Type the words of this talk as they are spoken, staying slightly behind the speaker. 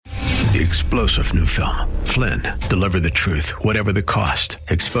the explosive new film, Flynn, Deliver the Truth, Whatever the Cost,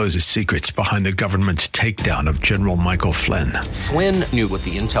 exposes secrets behind the government's takedown of General Michael Flynn. Flynn knew what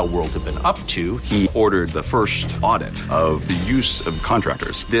the intel world had been up to. He ordered the first audit of the use of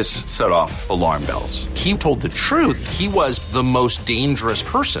contractors. This set off alarm bells. He told the truth. He was the most dangerous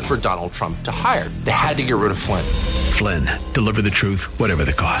person for Donald Trump to hire. They had to get rid of Flynn. Flynn, Deliver the Truth, Whatever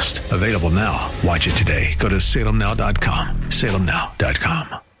the Cost. Available now. Watch it today. Go to salemnow.com.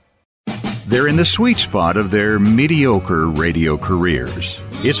 salemnow.com. They're in the sweet spot of their mediocre radio careers.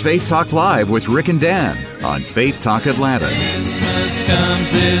 It's Faith Talk Live with Rick and Dan on Faith Talk Atlanta. Christmas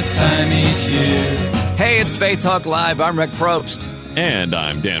comes this time each year. Hey, it's Faith Talk Live. I'm Rick Probst. And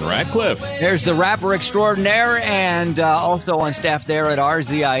I'm Dan Ratcliffe. There's the rapper extraordinaire and also on staff there at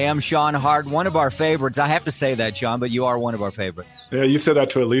RZIM, Sean Hart, one of our favorites. I have to say that, Sean, but you are one of our favorites. Yeah, you said that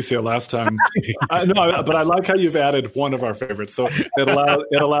to Alicia last time. No, but I like how you've added one of our favorites. So it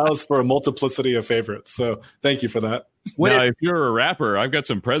allows for a multiplicity of favorites. So thank you for that. Now, if you're a rapper, I've got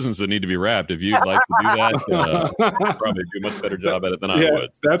some presents that need to be wrapped. If you'd like to do that, you'd probably do a much better job at it than I would.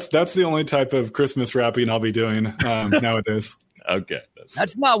 That's the only type of Christmas rapping I'll be doing nowadays. Okay.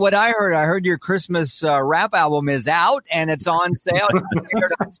 That's not what I heard. I heard your Christmas rap album is out and it's on sale. You can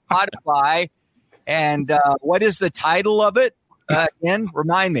hear it on Spotify. And what is the title of it? Again,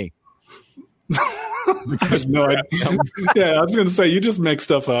 remind me. No, I was going to say, you just make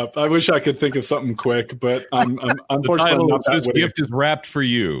stuff up. I wish I could think of something quick, but I'm unfortunately not that This witty. gift is wrapped for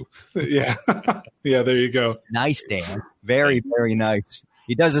you. Yeah. Yeah, there you go. Nice, Dan. Very, very nice.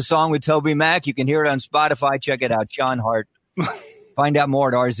 He does a song with Toby Mac. You can hear it on Spotify. Check it out. Sean Hart. Find out more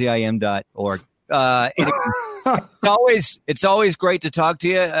at rzim.org. It's always great to talk to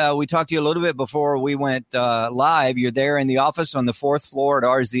you. We talked to you a little bit before we went live. You're there in the office on the 4th floor at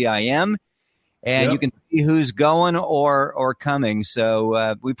RZIM, and you can see who's going or coming.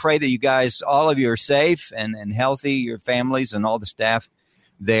 So we pray that you guys, all of you, are safe and healthy, your families and all the staff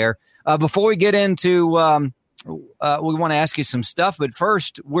there. Before we get into, we want to ask you some stuff, but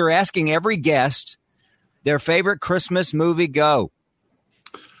first, we're asking every guest their favorite Christmas movie. Go.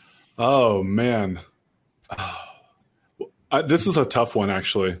 Oh, man. This is a tough one,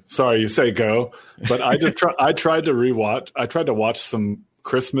 actually. Sorry, you say go, but I tried to watch some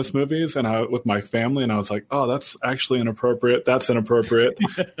Christmas movies with my family, and I was like, oh, that's actually inappropriate. That's inappropriate.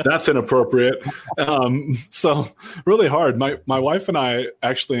 That's inappropriate. So really hard. My wife and I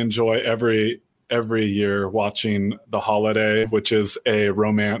actually enjoy every year watching The Holiday, which is a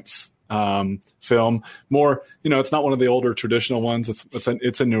romance film. More, it's not one of the older traditional ones.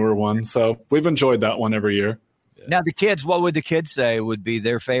 It's a newer one. So we've enjoyed that one every year. Now the kids, what would the kids say would be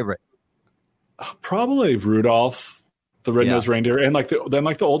their favorite? Probably Rudolph the Red-Nosed Reindeer, and like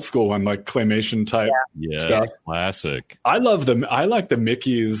the old school one, like claymation type stuff. Classic. I love them. I like the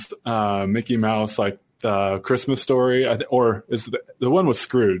Mickey Mouse, like the Christmas Story, or is the one with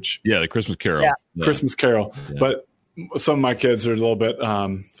Scrooge? Yeah, the Christmas Carol. Yeah. Christmas Carol. Yeah. But some of my kids are a little bit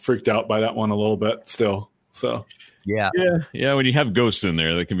freaked out by that one a little bit still. So yeah. When you have ghosts in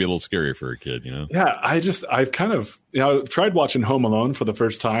there, that can be a little scary for a kid, Yeah, I've kind of tried watching Home Alone for the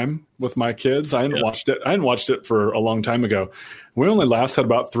first time with my kids. I hadn't watched it for a long time ago. We only lasted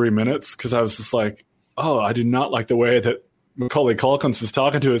about 3 minutes because I was just like, oh, I do not like the way that Macaulay Culkin is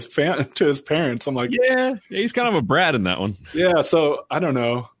talking to his parents. I'm like, yeah, he's kind of a brat in that one. Yeah, so I don't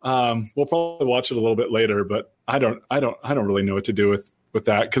know. We'll probably watch it a little bit later, but I don't really know what to do with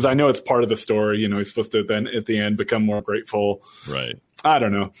that, because I know it's part of the story. He's supposed to then at the end become more grateful. Right. I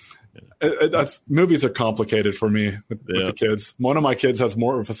don't know. Movies are complicated for me with the kids. One of my kids has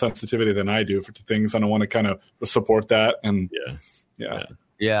more of a sensitivity than I do for things, and I want to kind of support that. And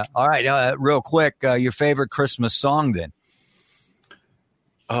yeah. All right. Real quick, your favorite Christmas song then?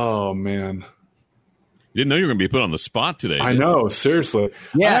 Oh man. You didn't know you were going to be put on the spot today. I know, seriously.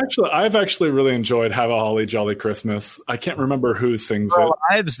 Yeah. I've actually really enjoyed "Have a Holly Jolly Christmas." I can't remember who sings Burl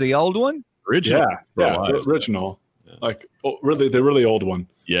it. Ives, the old one. Original. The original. Yeah. Like really, the really old one.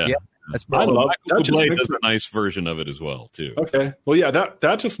 Yeah. That's I love Michael Bublé does a nice version of it as well too. Okay. Well, yeah,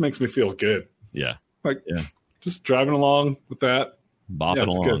 that just makes me feel good. Yeah. Just driving along with that, bopping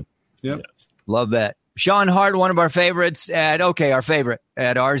along. Good. Yep. Yeah. Love that. Sean Hart, one of our favorites our favorite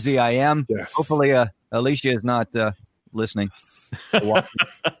at RZIM. Yes. Hopefully, Alicia is not listening.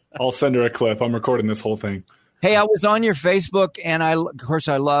 I'll send her a clip. I'm recording this whole thing. Hey, I was on your Facebook, and I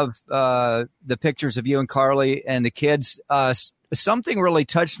love the pictures of you and Carly and the kids. Something really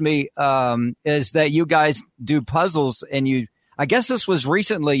touched me is that you guys do puzzles, and I guess this was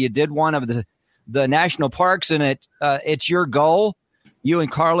recently. You did one of the national parks, and it's your goal, you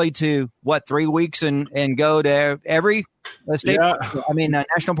and Carly, to 3 weeks and go to every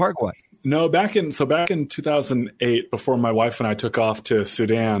National park what? No, back in 2008, before my wife and I took off to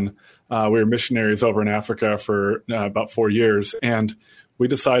Sudan, we were missionaries over in Africa for about 4 years, and we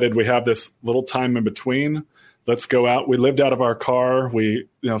decided we have this little time in between. Let's go out. We lived out of our car. We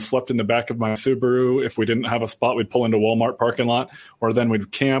slept in the back of my Subaru. If we didn't have a spot, we'd pull into Walmart parking lot, or then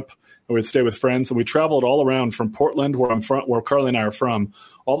we'd camp. We'd stay with friends, and we traveled all around from Portland, where Carly and I are from,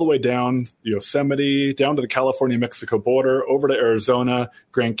 all the way down Yosemite, down to the California-Mexico border, over to Arizona,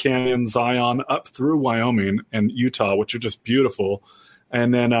 Grand Canyon, Zion, up through Wyoming and Utah, which are just beautiful,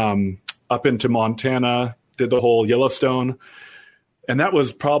 and then up into Montana, did the whole Yellowstone. And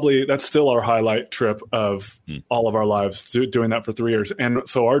that's still our highlight trip of all of our lives, doing that for 3 years. And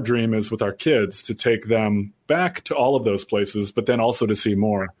so our dream is with our kids to take them back to all of those places, but then also to see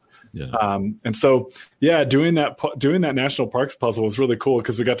more. Yeah. And so, doing that national parks puzzle was really cool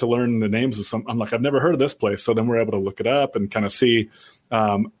because we got to learn the names of some. I'm like, I've never heard of this place. So then we're able to look it up and kind of see,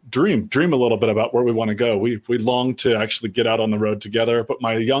 dream a little bit about where we want to go. We long to actually get out on the road together. But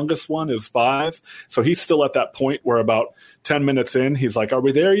my youngest one is 5, so he's still at that point where about 10 minutes in, he's like, "Are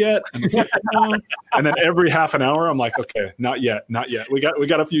we there yet?" And, like, no. And then every half an hour, I'm like, "Okay, not yet. We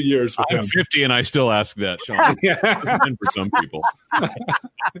got a few years with him." I'm 50 and I still ask that, Sean. Yeah. For some people.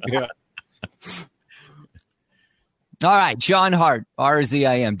 Yeah. All right, Sean Hart,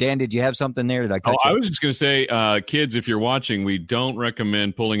 RZIM. Dan, did you have something there? Did I cut you? I was just going to say, kids, if you're watching, we don't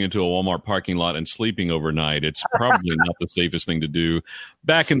recommend pulling into a Walmart parking lot and sleeping overnight. It's probably not the safest thing to do.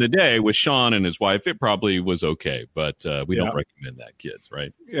 Back in the day with Sean and his wife, it probably was okay, but we don't recommend that, kids,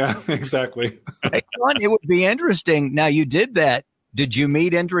 right? Yeah, exactly. Hey, Sean, it would be interesting. Now, you did that. Did you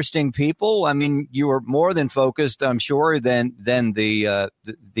meet interesting people? I mean, you were more than focused, I'm sure, than the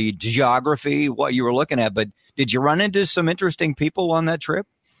geography, what you were looking at. But did you run into some interesting people on that trip?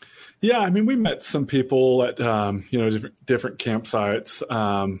 Yeah, I mean, we met some people at different campsites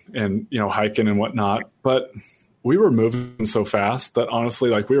and hiking and whatnot. But we were moving so fast that honestly,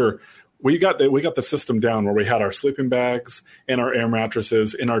 like we got the system down where we had our sleeping bags and our air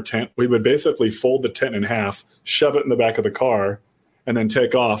mattresses in our tent. We would basically fold the tent in half, shove it in the back of the car, and then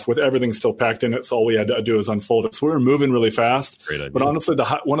take off with everything still packed in it. So all we had to do is unfold it. So we were moving really fast. Great idea. But honestly,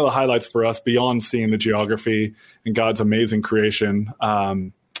 one of the highlights for us, beyond seeing the geography and God's amazing creation,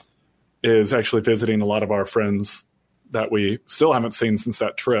 is actually visiting a lot of our friends that we still haven't seen since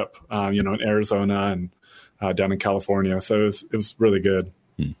that trip, in Arizona and down in California. So it was really good.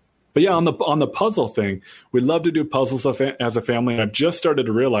 But yeah, on the puzzle thing, we love to do puzzles as a family. And I've just started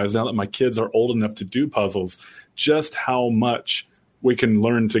to realize now that my kids are old enough to do puzzles, just how much we can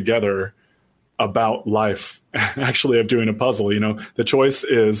learn together about life, actually, of doing a puzzle. The choice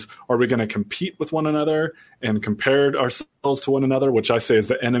is, are we going to compete with one another and compare ourselves to one another, which I say is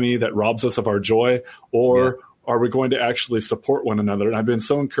the enemy that robs us of our joy, or are we going to actually support one another? And I've been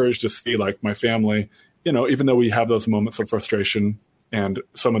so encouraged to see, like, my family, even though we have those moments of frustration and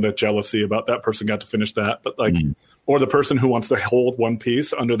some of the jealousy about that person got to finish that, but or the person who wants to hold one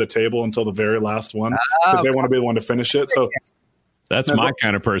piece under the table until the very last one because they want to be the one to finish it. So that's my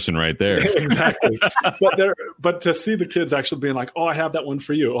kind of person right there. Exactly. But to see the kids actually being like, "Oh, I have that one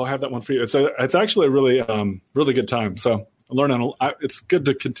for you. Oh, I have that one for you." So it's actually a really, really good time. So it's good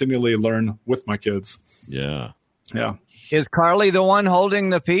to continually learn with my kids. Yeah. Yeah. Is Carly the one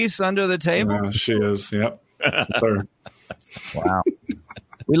holding the piece under the table? Yeah, she is. Yep. That's her. Wow.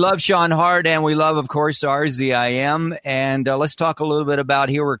 We love Sean Hart, and we love, of course, RZIM. And let's talk a little bit about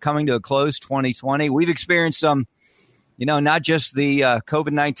here. We're coming to a close, 2020. We've experienced some, not just the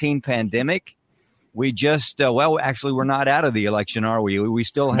COVID-19 pandemic. We just, actually, we're not out of the election, are we? We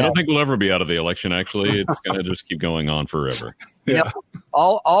still have. I don't think we'll ever be out of the election, actually. It's going to just keep going on forever. Yeah.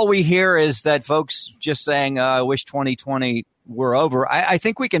 All we hear is that folks just saying, I wish 2020 were over. I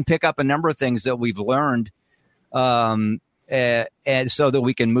think we can pick up a number of things that we've learned and so that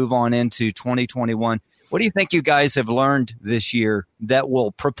we can move on into 2021. What do you think you guys have learned this year that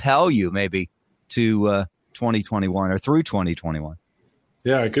will propel you maybe to 2021 or through 2021?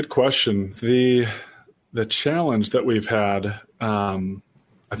 Yeah, good question. The challenge that we've had,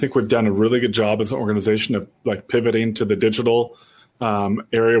 I think we've done a really good job as an organization of like pivoting to the digital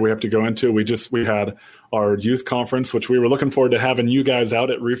area we have to go into. We had our youth conference, which we were looking forward to having you guys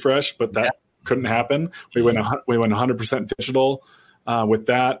out at Refresh, but that couldn't happen. We went 100% digital with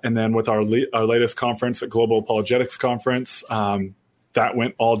that, and then with our latest conference, at Global Apologetics Conference, that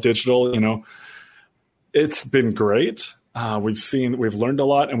went all digital. It's been great. We've learned a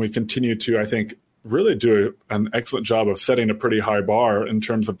lot, and we continue to, I think, really do an excellent job of setting a pretty high bar in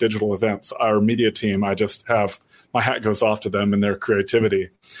terms of digital events. Our media team, my hat goes off to them and their creativity.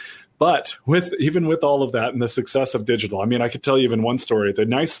 But even with all of that and the success of digital, I mean, I could tell you even one story.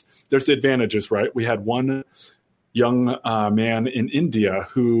 There's the advantages, right? We had one young man in India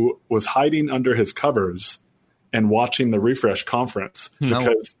who was hiding under his covers and watching the Refresh conference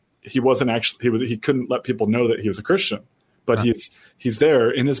because he wasn't actually he couldn't let people know that he was a Christian, but he's there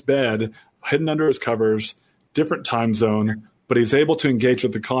in his bed, hidden under his covers, different time zone, but he's able to engage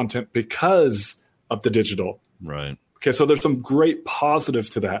with the content because of the digital. Right. Okay, so there's some great positives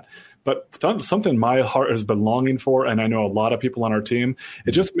to that. But something my heart has been longing for, and I know a lot of people on our team,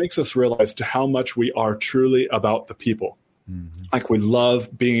 it just makes us realize to how much we are truly about the people. Mm-hmm. Like we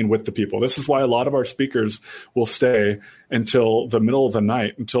love being with the people. This is why a lot of our speakers will stay until the middle of the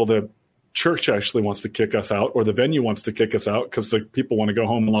night, until the church actually wants to kick us out or the venue wants to kick us out because the people want to go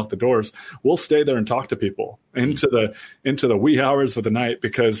home and lock the doors. We'll stay there and talk to people into the wee hours of the night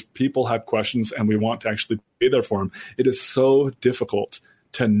because people have questions and we want to actually be there for them. It is so difficult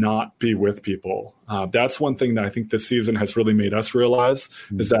to not be with people. That's one thing that I think this season has really made us realize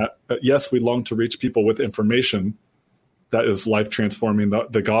is that, yes, we long to reach people with information that is life transforming,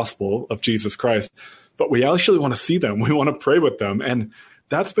 the gospel of Jesus Christ, but we actually want to see them. We want to pray with them. And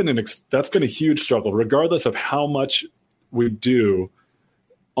that's been a huge struggle. Regardless of how much we do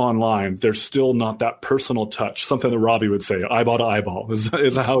online, there's still not that personal touch, something that Robbie would say, eyeball to eyeball is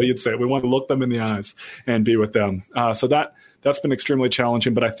how he'd say it. We want to look them in the eyes and be with them. So that's been extremely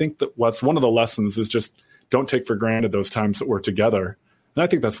challenging. But I think that what's one of the lessons is just don't take for granted those times that we're together. And I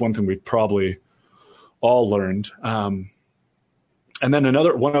think that's one thing we've probably all learned. And then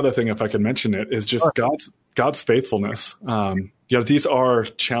one other thing, if I could mention it, is just God's faithfulness. These are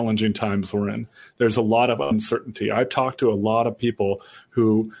challenging times we're in. There's a lot of uncertainty. I've talked to a lot of people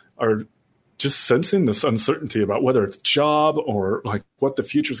who are just sensing this uncertainty about whether it's job or like what the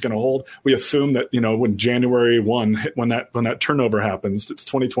future is going to hold. We assume that, when January 1, when that turnover happens, it's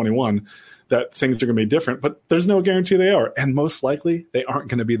 2021, that things are going to be different, but there's no guarantee they are. And most likely they aren't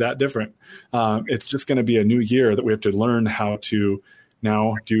going to be that different. It's just going to be a new year that we have to learn how to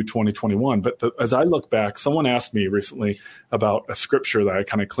now do 2021. But as I look back, someone asked me recently about a scripture that I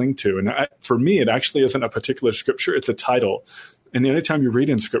kind of cling to. And for me, it actually isn't a particular scripture. It's a title. And anytime you read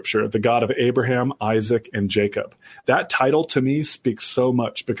in scripture, the God of Abraham, Isaac, and Jacob, that title to me speaks so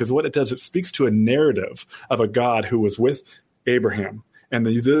much because what it does, it speaks to a narrative of a God who was with Abraham. And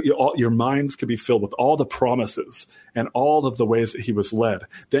your minds could be filled with all the promises and all of the ways that he was led.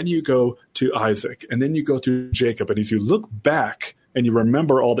 Then you go to Isaac, and then you go to Jacob. And as you look back and you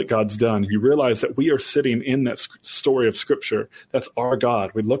remember all that God's done, you realize that we are sitting in that story of Scripture. That's our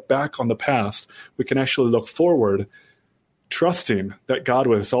God. We look back on the past. We can actually look forward, trusting that God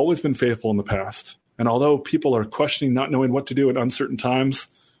has always been faithful in the past. And although people are questioning, not knowing what to do in uncertain times,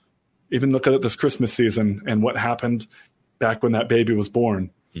 even look at this Christmas season and what happened back when that baby was born.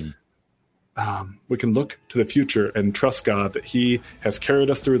 We can look to the future and trust God that he has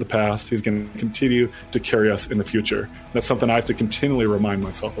carried us through the past. He's going to continue to carry us in the future. That's something I have to continually remind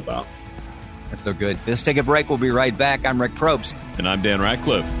myself about. That's so good. Let's take a break. We'll be right back. I'm Rick Probst. And I'm Dan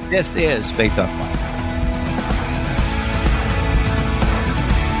Ratcliffe. This is Faith Talk Live.